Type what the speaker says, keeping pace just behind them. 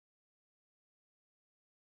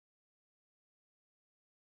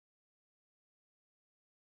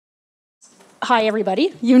Hi,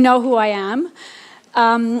 everybody. You know who I am.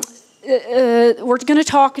 We're going to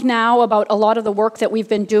talk now about a lot of the work that we've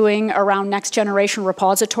been doing around next-generation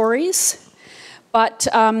repositories. But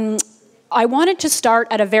I wanted to start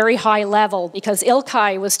at a very high level because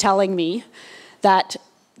Ilkay was telling me that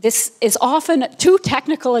this is often too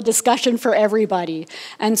technical a discussion for everybody.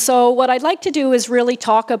 And so what I'd like to do is really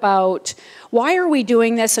talk about why are we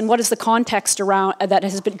doing this and what is the context around that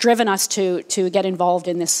has driven us to get involved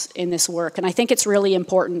in this work. And I think it's really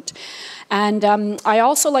important. And I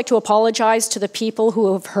also like to apologize to the people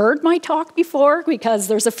who have heard my talk before, because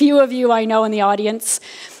there's a few of you I know in the audience.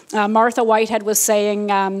 Martha Whitehead was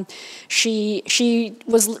saying she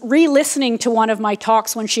was re-listening to one of my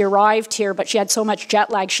talks when she arrived here, but she had so much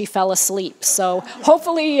jet lag she fell asleep. So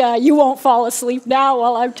hopefully you won't fall asleep now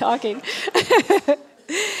while I'm talking.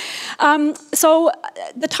 So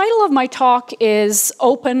the title of my talk is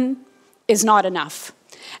Open is Not Enough.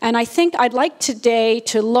 And I think I'd like today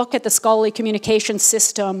to look at the scholarly communication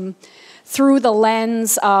system through the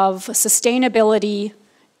lens of sustainability,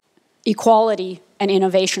 equality, and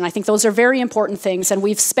innovation. I think those are very important things, and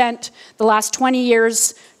we've spent the last 20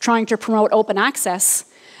 years trying to promote open access,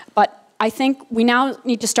 but I think we now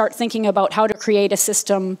need to start thinking about how to create a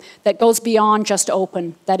system that goes beyond just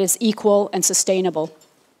open, that is equal and sustainable,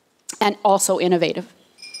 and also innovative.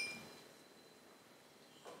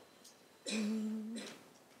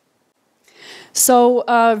 So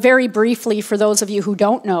very briefly, for those of you who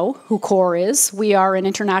don't know who COAR is, we are an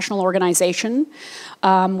international organization.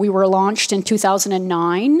 We were launched in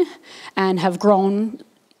 2009 and have grown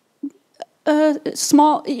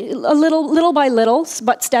little by little,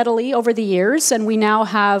 but steadily over the years. And we now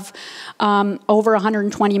have over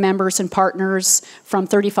 120 members and partners from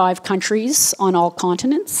 35 countries on all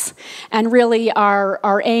continents. And really,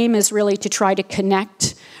 our aim is really to try to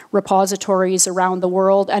connect repositories around the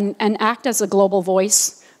world and act as a global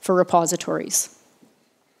voice for repositories.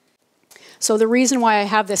 So the reason why I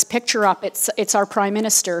have this picture up, it's our Prime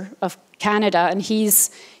Minister of Canada, and he's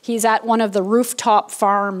at one of the rooftop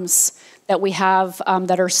farms that we have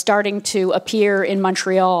that are starting to appear in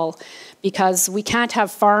Montreal, because we can't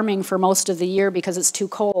have farming for most of the year because it's too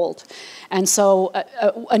cold. And so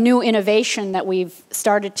a new innovation that we've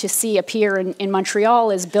started to see appear in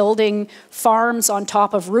Montreal is building farms on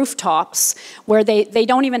top of rooftops where they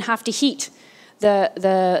don't even have to heat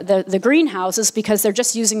the greenhouses because they're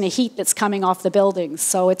just using the heat that's coming off the buildings.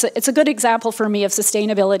 So it's a good example for me of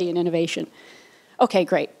sustainability and innovation. Okay,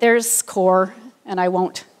 great. There's COAR, and I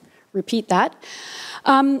won't repeat that.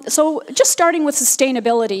 So just starting with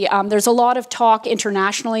sustainability, there's a lot of talk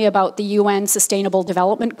internationally about the UN Sustainable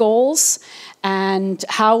Development Goals and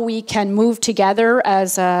how we can move together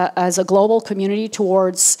as a global community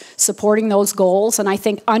towards supporting those goals. And I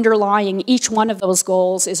think underlying each one of those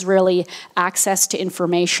goals is really access to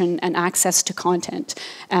information and access to content.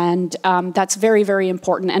 And that's very, very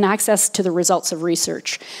important, and access to the results of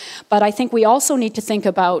research. But I think we also need to think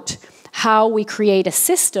about how we create a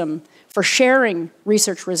system for sharing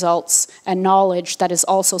research results and knowledge that is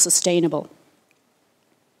also sustainable.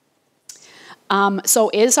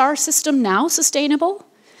 So is our system now sustainable?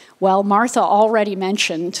 Well, Martha already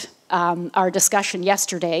mentioned our discussion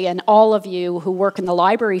yesterday, and all of you who work in the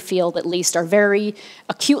library field at least are very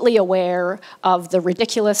acutely aware of the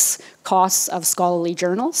ridiculous costs of scholarly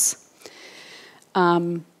journals.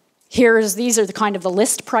 These are the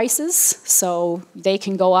list prices, so they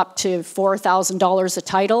can go up to $4,000 a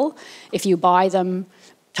title if you buy them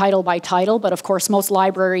title by title, but of course most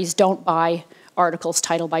libraries don't buy articles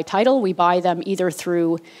title by title. We buy them either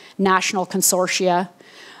through national consortia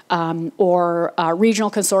or regional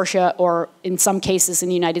consortia, or in some cases in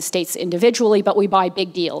the United States individually, but we buy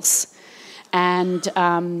big deals.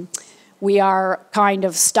 And we are kind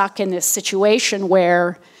of stuck in this situation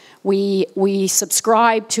where we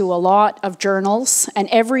subscribe to a lot of journals, and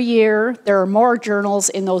every year there are more journals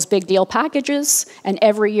in those big deal packages, and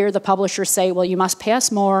every year the publishers say, well, you must pay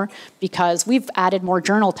us more because we've added more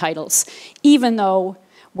journal titles, even though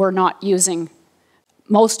we're not using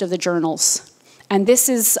most of the journals. And this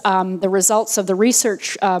is the results of the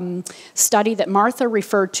research study that Martha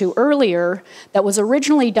referred to earlier that was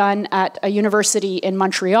originally done at a university in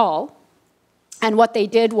Montreal. And what they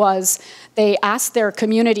did was they asked their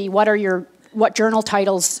community, what journal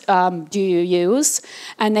titles do you use?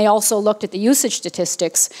 And they also looked at the usage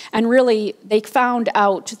statistics. And really, they found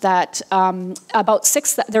out that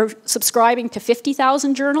they're subscribing to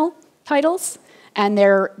 50,000 journal titles. And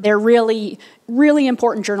they're really, really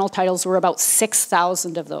important journal titles were about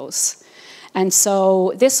 6,000 of those. And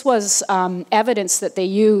so this was evidence that they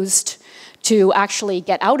used to actually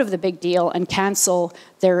get out of the big deal and cancel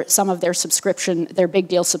some of their big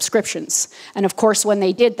deal subscriptions. And of course, when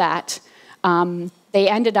they did that, they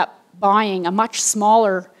ended up buying a much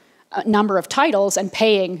smaller number of titles and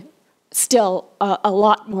paying still a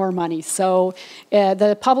lot more money. So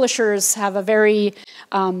the publishers have a very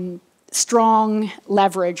strong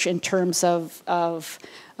leverage in terms of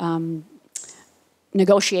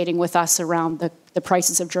negotiating with us around the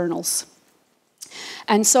prices of journals.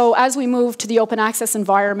 And so as we move to the open access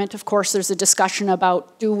environment, of course, there's a discussion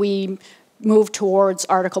about, do we move towards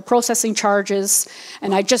article processing charges?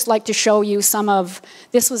 And I'd just like to show you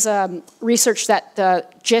this was research that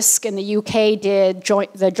JISC in the UK did,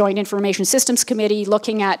 the Joint Information Systems Committee,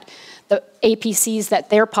 looking at the APCs that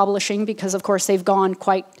they're publishing, because of course they've gone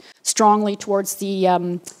quite strongly towards the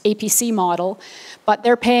APC model, but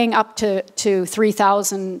they're paying up to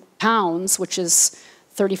 £3,000, which is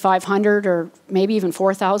 3,500 or maybe even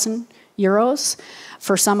 4,000 euros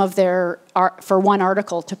for for one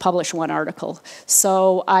article, to publish one article.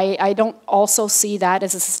 So I don't also see that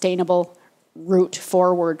as a sustainable route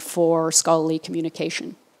forward for scholarly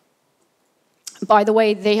communication. By the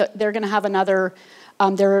way, they're going to have another,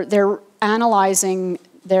 they're analyzing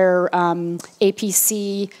their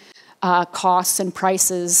APC costs and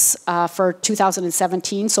prices for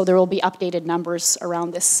 2017, so there will be updated numbers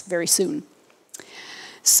around this very soon.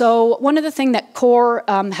 So one of the things that COAR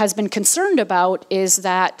has been concerned about is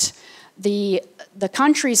that the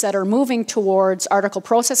countries that are moving towards article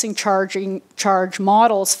processing charge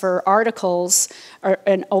models for articles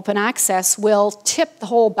and open access will tip the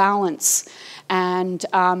whole balance, and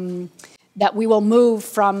that we will move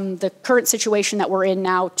from the current situation that we're in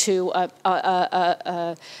now to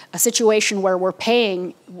a situation where we're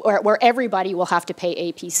paying, where everybody will have to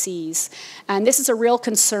pay APCs. And this is a real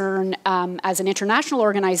concern as an international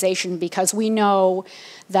organization, because we know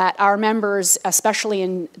that our members, especially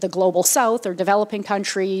in the global south or developing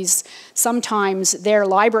countries, sometimes their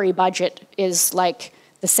library budget is like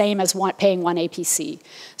the same as paying one APC.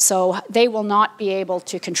 So they will not be able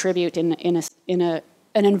to contribute in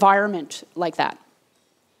an environment like that.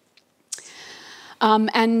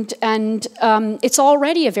 It's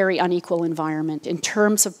already a very unequal environment in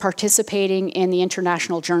terms of participating in the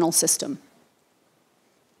international journal system.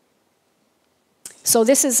 So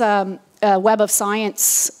this is a Web of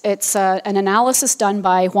Science. It's an analysis done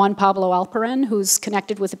by Juan Pablo Alperen, who's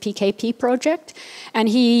connected with the PKP project. And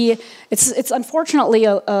it's unfortunately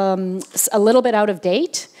a little bit out of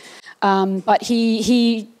date, but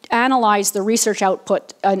he analyze the research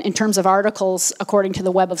output in terms of articles according to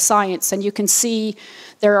the Web of Science. And you can see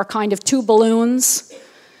there are kind of two balloons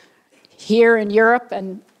here in Europe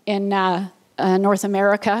and in North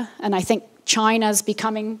America. And I think China's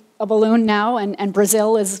becoming a balloon now, and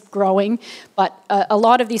Brazil is growing. But a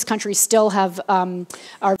lot of these countries still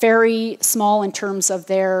are very small in terms of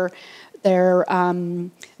their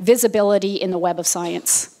visibility in the Web of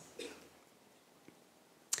Science.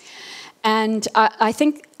 And I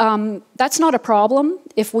think that's not a problem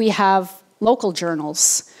if we have local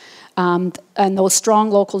journals. And those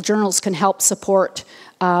strong local journals can help support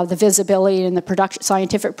the visibility and the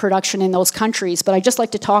scientific production in those countries. But I'd just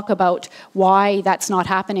like to talk about why that's not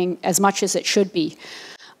happening as much as it should be.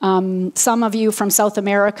 Some of you from South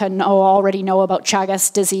America already know about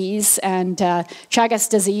Chagas disease. And Chagas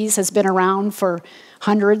disease has been around for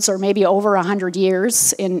hundreds or maybe over 100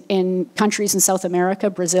 years in countries in South America,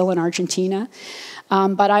 Brazil and Argentina.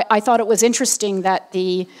 But I thought it was interesting that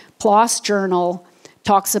the PLOS journal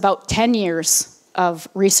talks about 10 years of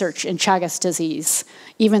research in Chagas disease,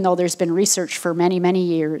 even though there's been research for many, many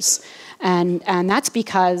years. And that's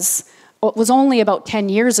because it was only about 10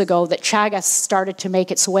 years ago that Chagas started to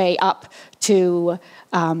make its way up to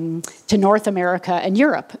North America and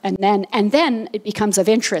Europe. And then it becomes of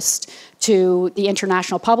interest to the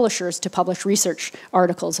international publishers to publish research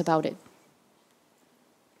articles about it.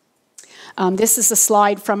 This is a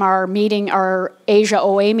slide from our meeting, our Asia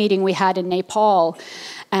OA meeting we had in Nepal.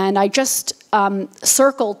 And I just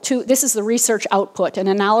circled this is the research output, an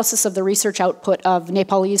analysis of the research output of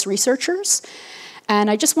Nepalese researchers. And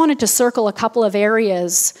I just wanted to circle a couple of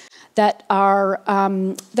areas that are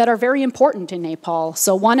very important in Nepal.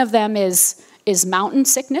 So one of them is mountain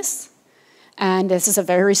sickness. And this is a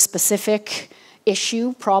very specific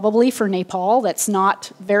issue probably for Nepal that's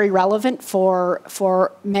not very relevant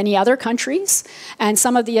for many other countries, and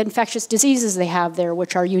some of the infectious diseases they have there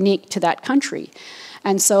which are unique to that country.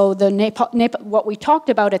 And so what we talked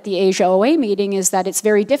about at the Asia OA meeting is that it's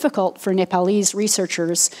very difficult for Nepalese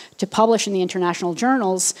researchers to publish in the international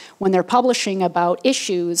journals when they're publishing about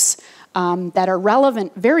issues that are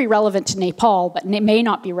relevant, very relevant to Nepal, but may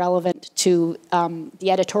not be relevant to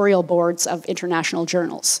the editorial boards of international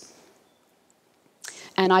journals.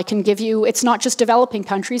 And I can give you, it's not just developing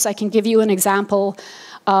countries, I can give you an example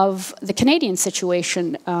of the Canadian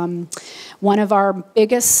situation. One of our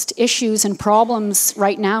biggest issues and problems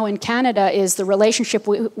right now in Canada is the relationship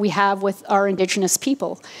we have with our Indigenous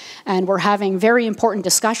people. And we're having very important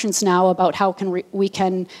discussions now about how we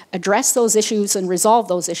can address those issues and resolve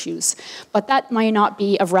those issues. But that may not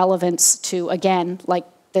be of relevance to, again, like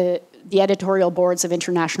the editorial boards of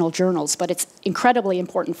international journals, but it's incredibly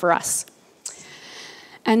important for us.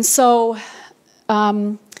 And so,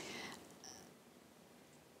 again,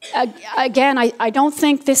 I don't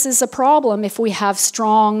think this is a problem if we have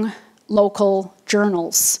strong local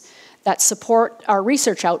journals that support our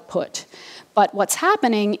research output. But what's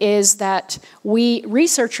happening is that we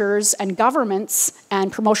researchers and governments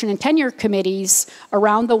and promotion and tenure committees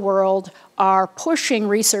around the world are pushing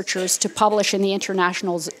researchers to publish in the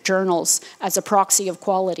international journals as a proxy of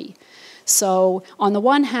quality. So on the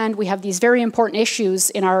one hand, we have these very important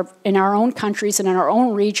issues in our own countries and in our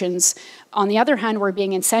own regions. On the other hand, we're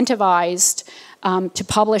being incentivized to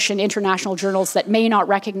publish in international journals that may not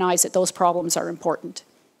recognize that those problems are important.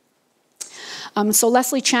 So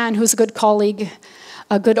Leslie Chan, who's a good colleague,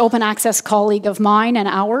 a good open access colleague of mine and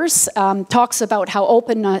ours, talks about how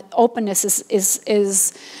openness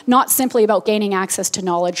is not simply about gaining access to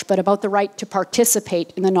knowledge, but about the right to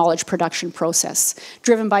participate in the knowledge production process,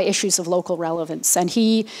 driven by issues of local relevance. And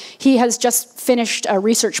he has just finished a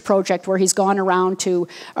research project where he's gone around to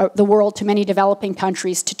the world, to many developing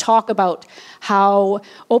countries, to talk about how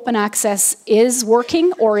open access is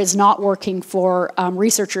working or is not working for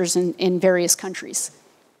researchers in various countries.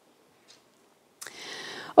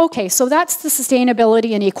 Okay, so that's the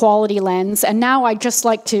sustainability and equality lens, and now I'd just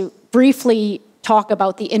like to briefly talk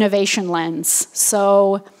about the innovation lens.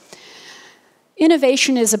 So,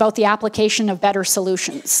 innovation is about the application of better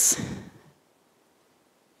solutions.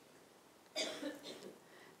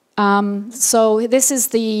 So this is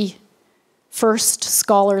the first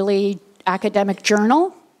scholarly academic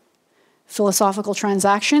journal, Philosophical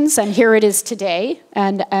Transactions, and here it is today,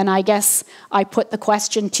 and I guess I put the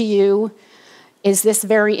question to you, is this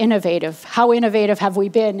very innovative? How innovative have we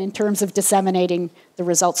been in terms of disseminating the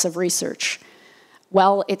results of research?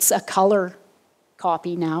 Well, it's a color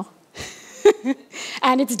copy now,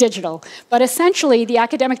 and it's digital. But essentially, the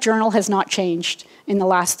academic journal has not changed in the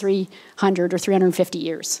last 300 or 350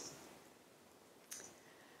 years.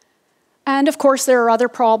 And of course, there are other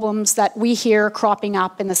problems that we hear cropping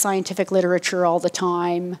up in the scientific literature all the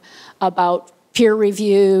time about peer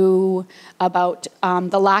review, about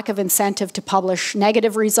the lack of incentive to publish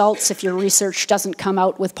negative results if your research doesn't come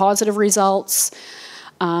out with positive results,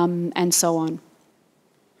 and so on.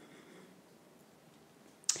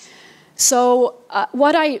 So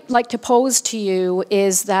what I'd like to pose to you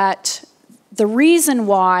is that the reason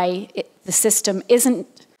why the system isn't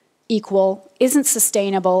equal, isn't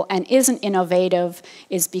sustainable, and isn't innovative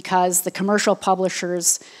is because the commercial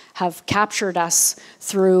publishers have captured us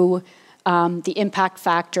through the impact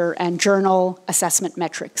factor and journal assessment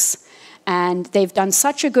metrics. And they've done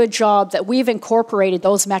such a good job that we've incorporated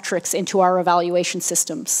those metrics into our evaluation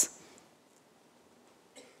systems.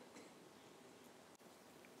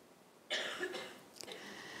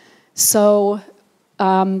 So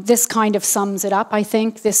this kind of sums it up, I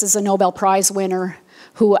think. This is a Nobel Prize winner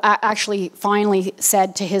who actually finally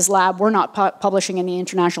said to his lab, we're not publishing in the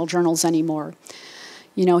international journals anymore.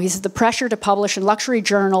 You know, he said the pressure to publish in luxury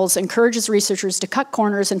journals encourages researchers to cut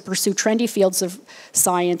corners and pursue trendy fields of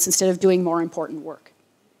science instead of doing more important work.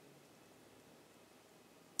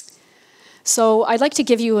 So I'd like to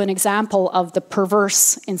give you an example of the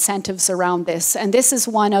perverse incentives around this. And this is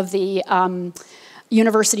one of the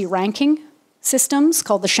university ranking systems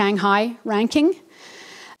called the Shanghai ranking.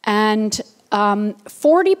 And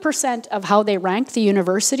 40% of how they rank the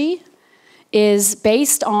university is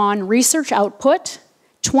based on research output.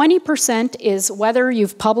 20% is whether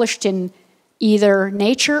you've published in either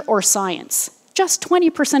Nature or Science. Just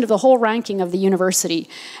 20% of the whole ranking of the university.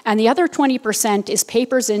 And the other 20% is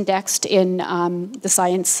papers indexed in the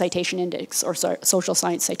Science Citation Index or Social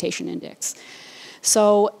Science Citation Index.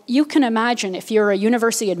 So you can imagine if you're a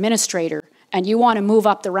university administrator and you want to move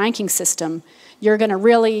up the ranking system, you're going to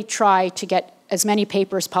really try to get as many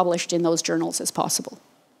papers published in those journals as possible.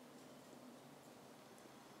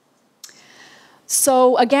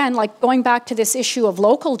 So again, like going back to this issue of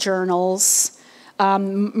local journals,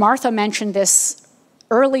 Martha mentioned this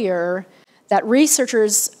earlier, that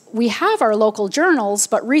researchers we have our local journals,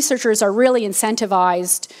 but researchers are really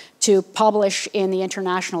incentivized to publish in the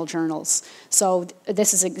international journals. So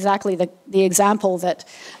this is exactly the example that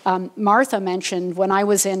Martha mentioned. When I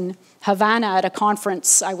was in Havana at a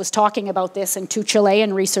conference, I was talking about this, and 2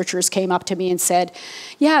 Chilean researchers came up to me and said,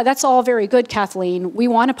 yeah, that's all very good, Kathleen. We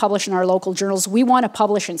want to publish in our local journals. We want to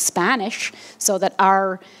publish in Spanish so that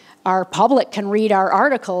our public can read our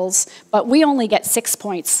articles, but we only get 6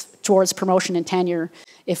 points towards promotion and tenure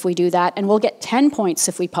if we do that, and we'll get 10 points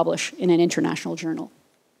if we publish in an international journal.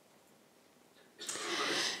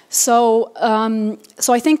 So,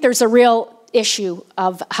 so I think there's a real issue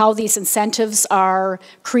of how these incentives are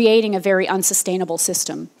creating a very unsustainable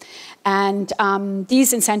system. And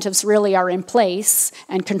these incentives really are in place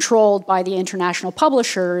and controlled by the international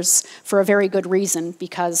publishers for a very good reason,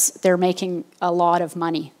 because they're making a lot of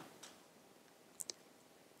money.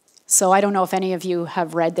 So I don't know if any of you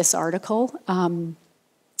have read this article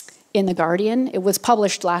in The Guardian. It was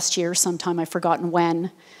published last year sometime, I've forgotten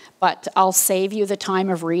when, but I'll save you the time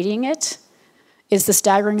of reading it. Is the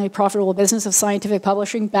staggeringly profitable business of scientific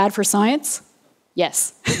publishing bad for science?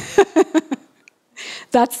 Yes.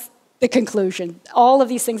 That's the conclusion. All of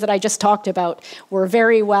these things that I just talked about were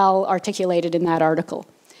very well articulated in that article.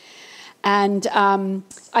 And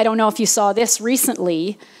I don't know if you saw this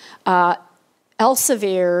recently.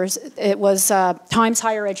 Elsevier's, it was Times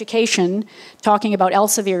Higher Education talking about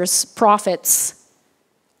Elsevier's profits,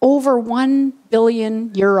 over 1 billion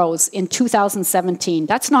euros in 2017.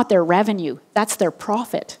 That's not their revenue, that's their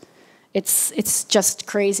profit. It's just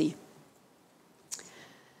crazy.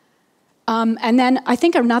 And then I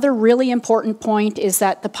think another really important point is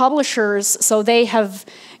that the publishers, so they have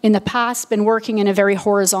in the past been working in a very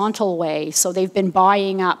horizontal way. So they've been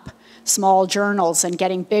buying up small journals and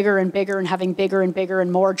getting bigger and bigger and having bigger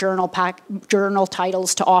and more journal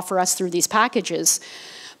titles to offer us through these packages.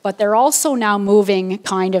 But they're also now moving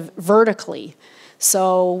kind of vertically.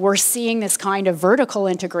 So we're seeing this kind of vertical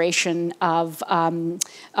integration of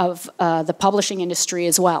the publishing industry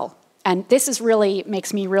as well. And this is really,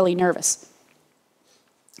 makes me really nervous.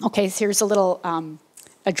 Okay, so here's a little,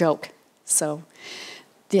 a joke. So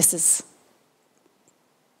this is,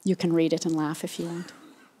 you can read it and laugh if you want.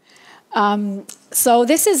 So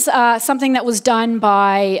this is something that was done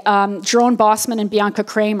by Jerome Bossman and Bianca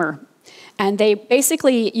Kramer. And they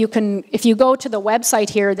basically, you can, if you go to the website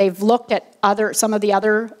here, they've looked at some of the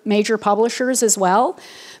other major publishers as well.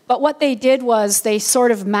 But what they did was they sort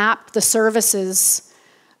of mapped the services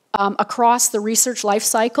across the research life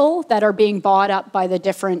cycle that are being bought up by the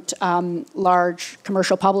different large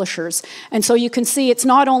commercial publishers. And so you can see it's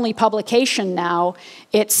not only publication now,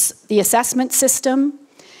 it's the assessment system,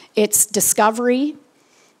 it's discovery,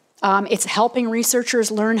 it's helping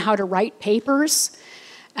researchers learn how to write papers,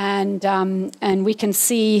 and we can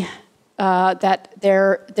see that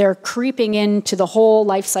they're creeping into the whole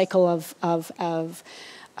life cycle of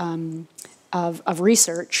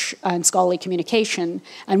research and scholarly communication.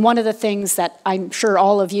 And one of the things that I'm sure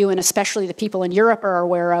all of you, and especially the people in Europe, are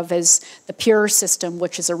aware of is the PURE system,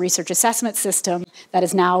 which is a research assessment system that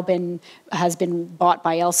has been bought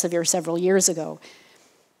by Elsevier several years ago.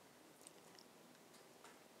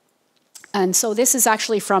 And so this is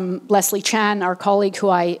actually from Leslie Chan, our colleague who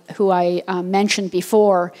I mentioned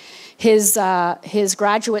before. His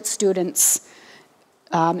graduate students,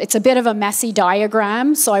 it's a bit of a messy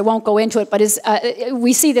diagram, so I won't go into it, but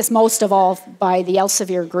we see this most of all by the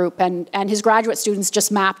Elsevier group, and his graduate students just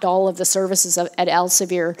mapped all of the services at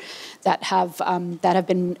Elsevier that have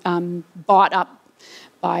been bought up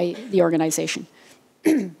by the organization.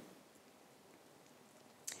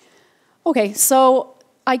 Okay, so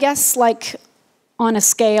I guess, like, on a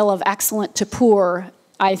scale of excellent to poor,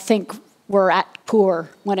 I think we're at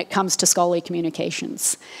poor when it comes to scholarly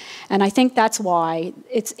communications. And I think that's why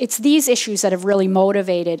it's these issues that have really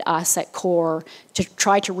motivated us at COAR to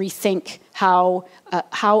try to rethink how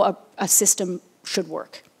a system should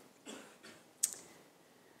work.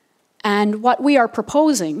 And what we are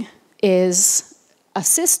proposing is a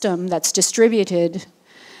system that's distributed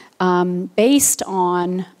based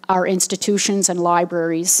on our institutions and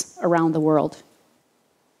libraries around the world.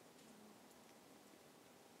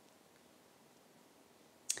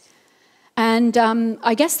 And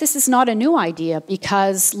I guess this is not a new idea,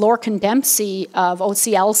 because Lorcan Dempsey of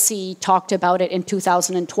OCLC talked about it in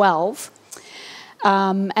 2012.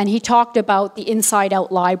 And he talked about the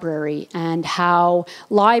inside-out library and how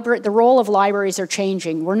the role of libraries are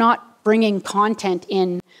changing. We're not bringing content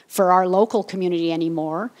in for our local community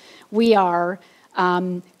anymore. We are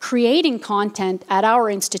creating content at our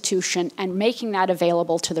institution and making that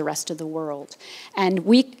available to the rest of the world. And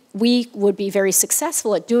we would be very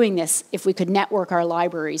successful at doing this if we could network our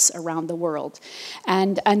libraries around the world.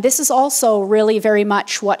 And this is also really very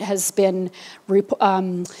much what has been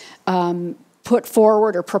put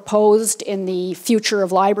forward or proposed in the Future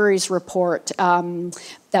of Libraries report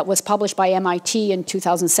that was published by MIT in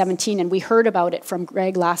 2017, and we heard about it from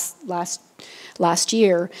Greg last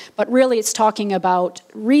year. But really it's talking about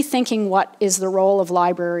rethinking what is the role of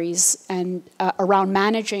libraries and around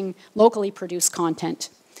managing locally produced content.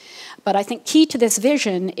 But I think key to this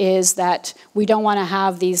vision is that we don't want to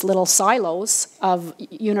have these little silos of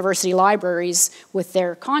university libraries with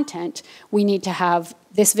their content. We need to have,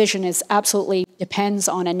 this vision is absolutely depends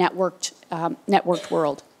on a networked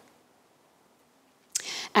world.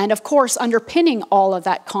 And of course, underpinning all of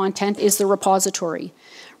that content is the repository.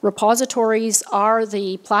 Repositories are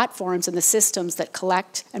the platforms and the systems that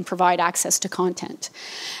collect and provide access to content.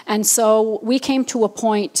 And so we came to a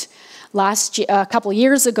point a couple of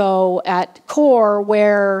years ago at COAR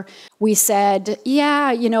where we said,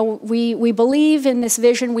 yeah, you know, we believe in this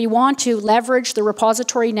vision. We want to leverage the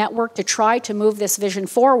repository network to try to move this vision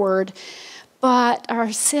forward, but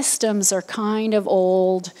our systems are kind of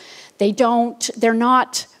old. They're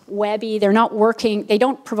not webby, they're not working, they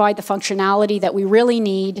don't provide the functionality that we really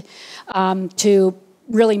need to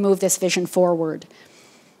really move this vision forward.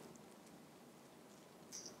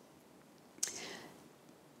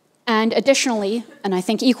 And additionally, and I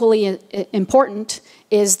think equally important,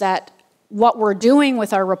 is that what we're doing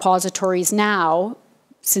with our repositories now,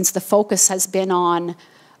 since the focus has been on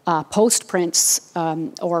postprints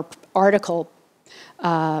or article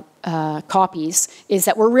copies, is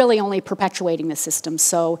that we're really only perpetuating the system.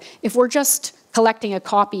 So if we're just collecting a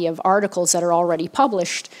copy of articles that are already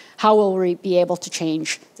published, how will we be able to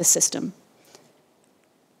change the system?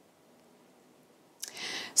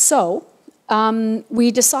 So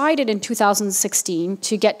we decided in 2016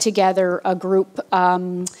 to get together a group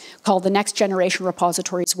called the Next Generation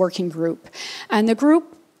Repositories Working Group. And the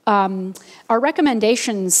group, our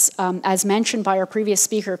recommendations, as mentioned by our previous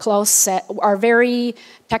speaker, Klaus, are very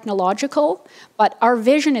technological, but our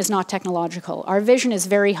vision is not technological. Our vision is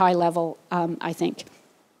very high level, I think.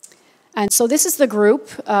 And so this is the group.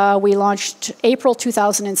 We launched April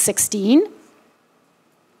 2016.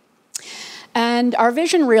 And our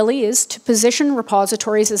vision really is to position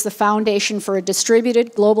repositories as the foundation for a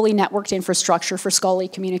distributed, globally networked infrastructure for scholarly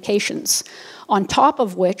communications, on top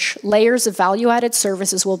of which layers of value-added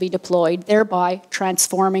services will be deployed, thereby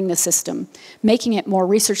transforming the system, making it more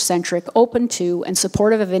research-centric, open to, and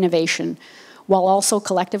supportive of innovation, while also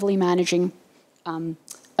collectively managed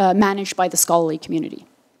by the scholarly community.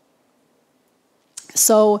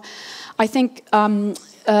 So I think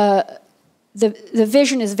the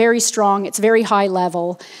vision is very strong, it's very high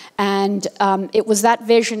level, and it was that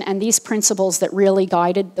vision and these principles that really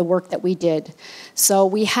guided the work that we did. So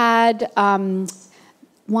we had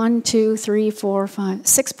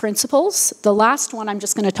 6 principles. The last one I'm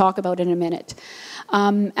just going to talk about in a minute.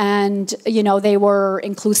 And, you know, they were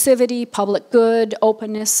inclusivity, public good,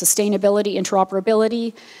 openness, sustainability,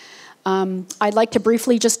 interoperability. I'd like to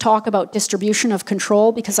briefly just talk about distribution of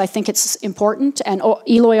control because I think it's important, and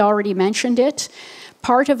Eloy already mentioned it.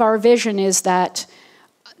 Part of our vision is that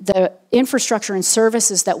the infrastructure and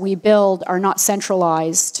services that we build are not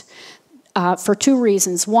centralized for 2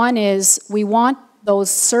 reasons. One is we want those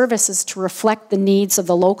services to reflect the needs of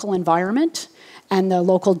the local environment and the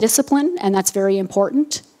local discipline, and that's very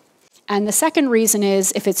important. And the second reason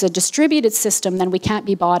is if it's a distributed system, then we can't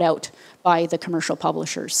be bought out by the commercial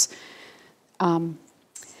publishers.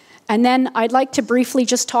 And then I'd like to briefly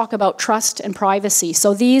just talk about trust and privacy.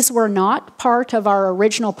 So these were not part of our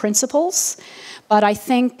original principles, but I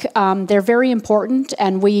think they're very important,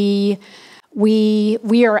 and we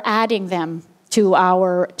are adding them to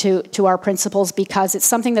our principles because it's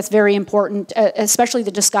something that's very important, especially the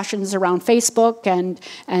discussions around Facebook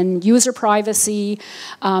and user privacy,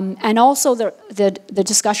 and also the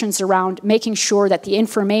discussions around making sure that the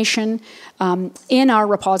information in our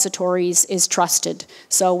repositories is trusted.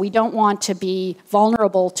 So we don't want to be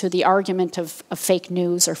vulnerable to the argument of fake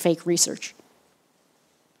news or fake research.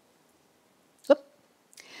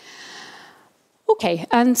 Okay,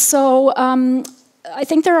 and so I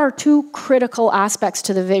think there are 2 critical aspects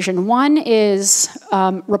to the vision. One is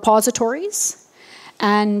repositories,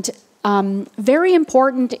 and very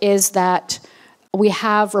important is that we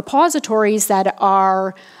have repositories that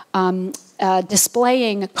are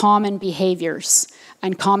displaying common behaviors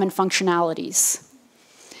and common functionalities.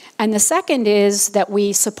 And the second is that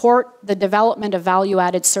we support the development of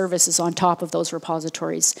value-added services on top of those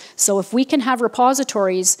repositories. So if we can have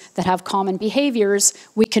repositories that have common behaviors,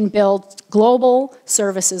 we can build global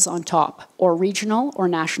services on top, or regional or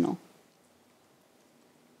national.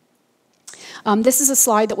 This is a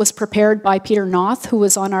slide that was prepared by Peter Noth, who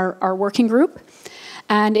was on our working group.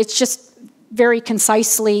 And it's just very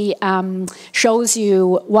concisely shows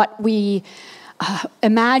you what we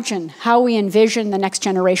imagine, how we envision the next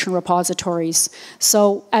generation repositories.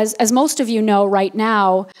 So as most of you know right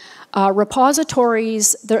now,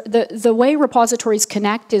 repositories, the way repositories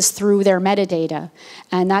connect is through their metadata,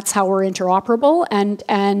 and that's how we're interoperable, and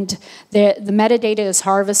the metadata is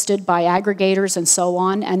harvested by aggregators and so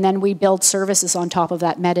on, and then we build services on top of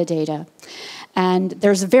that metadata. And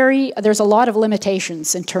there's a lot of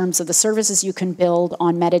limitations in terms of the services you can build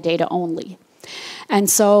on metadata only. And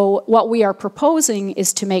so what we are proposing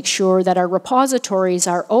is to make sure that our repositories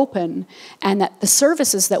are open and that the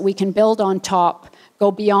services that we can build on top go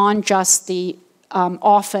beyond just the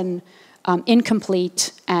often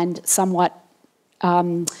incomplete and somewhat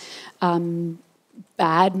bad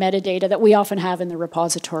metadata that we often have in the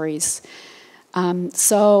repositories.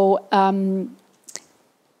 The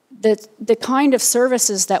kind of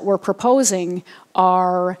services that we're proposing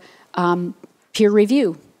are peer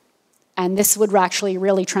review. And this would actually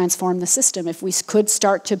really transform the system if we could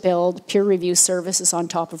start to build peer review services on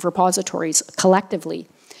top of repositories collectively.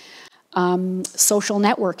 Social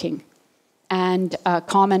networking and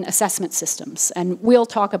common assessment systems. And we'll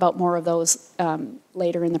talk about more of those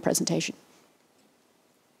later in the presentation.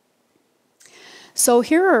 So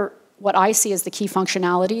here are what I see as the key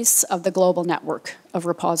functionalities of the global network of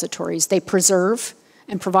repositories. They preserve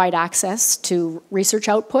and provide access to research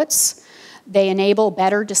outputs. They enable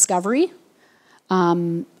better discovery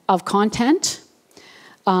of content.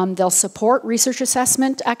 They'll support research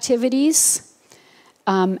assessment activities,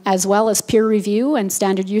 as well as peer review and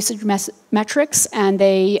standard usage metrics, and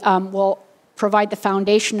they will provide the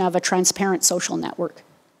foundation of a transparent social network.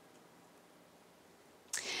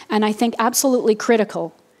 And I think absolutely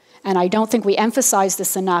critical, and I don't think we emphasize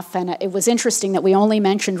this enough, and it was interesting that we only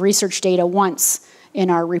mentioned research data once in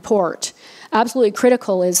our report. Absolutely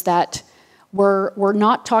critical is that we're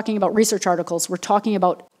not talking about research articles, we're talking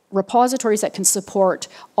about repositories that can support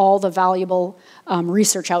all the valuable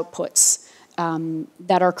research outputs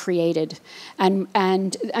that are created. And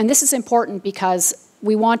this is important because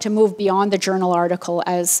we want to move beyond the journal article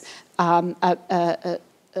as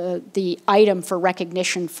the item for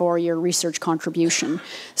recognition for your research contribution.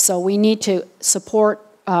 So we need to support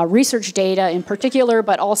research data in particular,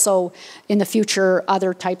 but also in the future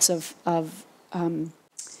other types of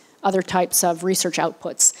research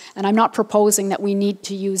outputs. And I'm not proposing that we need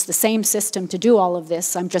to use the same system to do all of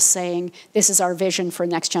this. I'm just saying this is our vision for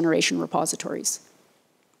next generation repositories.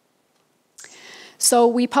 So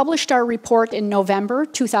we published our report in November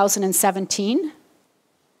 2017.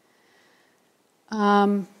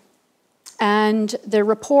 And the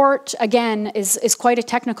report, again, is quite a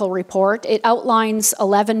technical report. It outlines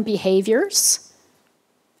 11 behaviors.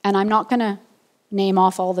 And I'm not going to name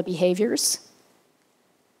off all the behaviors.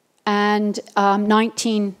 And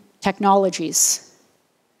 19 technologies.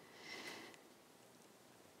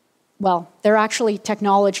 Well, they're actually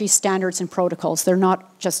technology standards and protocols. They're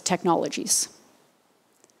not just technologies.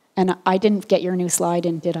 And I didn't get your new slide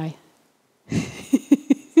in, did I?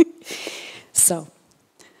 So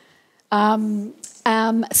I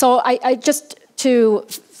just to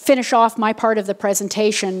finish off my part of the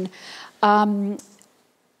presentation,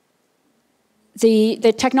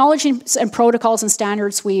 the technologies and protocols and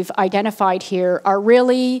standards we've identified here are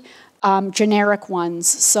really generic ones.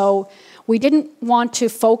 So we didn't want to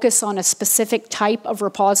focus on a specific type of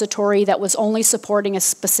repository that was only supporting a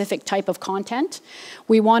specific type of content.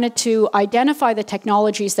 We wanted to identify the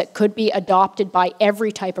technologies that could be adopted by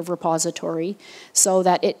every type of repository so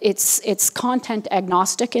that it's content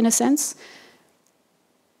agnostic in a sense.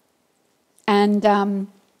 And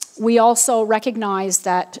we also recognize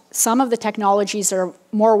that some of the technologies are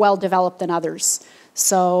more well developed than others.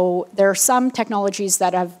 So there are some technologies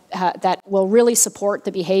that that will really support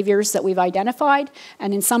the behaviors that we've identified,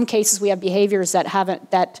 and in some cases we have behaviors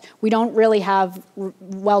that we don't really have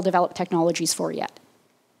well developed technologies for yet.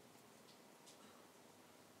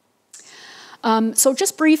 So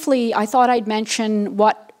just briefly, I thought I'd mention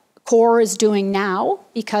what COAR is doing now,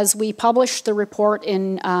 because we published the report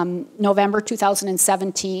in November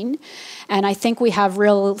 2017, and I think we have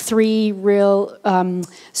three real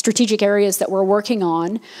strategic areas that we're working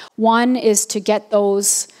on. One is to get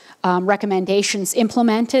those recommendations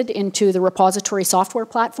implemented into the repository software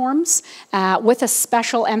platforms with a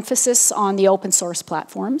special emphasis on the open source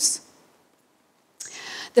platforms.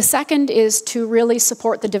 The second is to really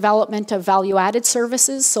support the development of value-added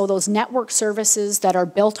services, so those network services that are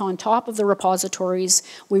built on top of the repositories.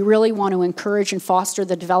 We really want to encourage and foster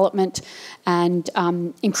the development and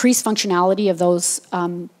increase functionality of those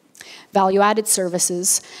value-added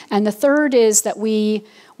services. And the third is that we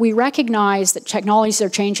recognize that technologies are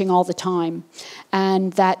changing all the time,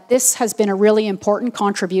 and that this has been a really important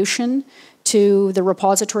contribution to the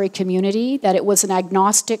repository community, that it was an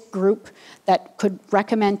agnostic group that could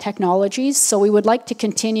recommend technologies. So we would like to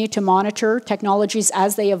continue to monitor technologies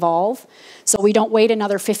as they evolve. So we don't wait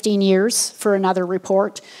another 15 years for another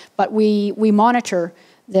report, but we monitor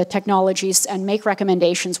the technologies and make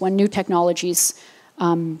recommendations when new technologies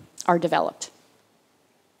are developed.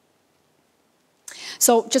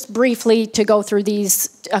 So just briefly to go through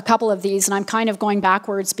these, a couple of these, and I'm kind of going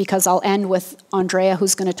backwards because I'll end with Andrea,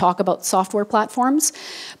 who's going to talk about software platforms.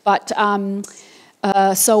 But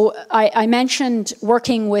so I mentioned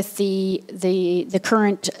working with the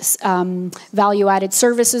current value-added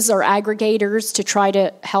services or aggregators to try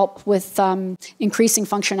to help with increasing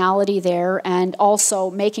functionality there, and also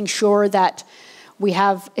making sure that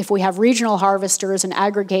if we have regional harvesters and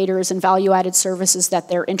aggregators and value-added services, that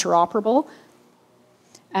they're interoperable.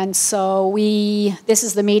 And so this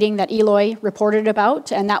is the meeting that Eloy reported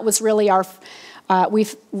about, and that was really our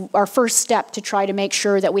first step to try to make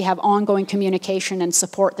sure that we have ongoing communication and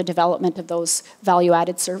support the development of those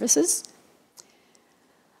value-added services.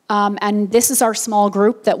 And this is our small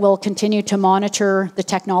group that will continue to monitor the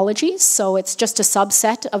technologies. So it's just a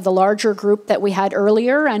subset of the larger group that we had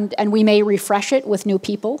earlier, and we may refresh it with new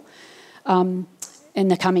people in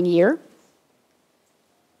the coming year.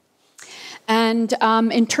 And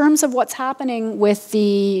in terms of what's happening with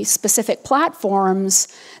the specific platforms,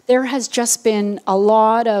 there has just been a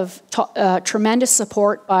lot of tremendous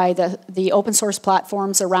support by the open source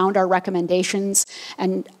platforms around our recommendations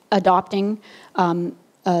and adopting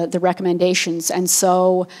the recommendations. And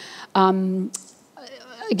so, again,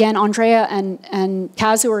 Andrea and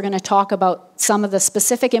Kazu are going to talk about some of the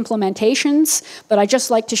specific implementations, but I'd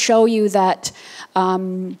just like to show you that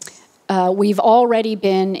we've already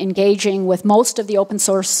been engaging with most of the open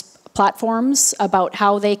source platforms about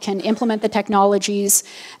how they can implement the technologies,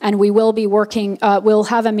 and we will be working, we'll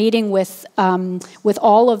have a meeting with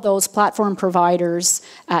all of those platform providers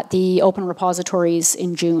at the open repositories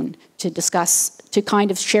in June to discuss, to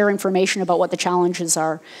kind of share information about what the challenges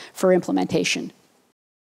are for implementation.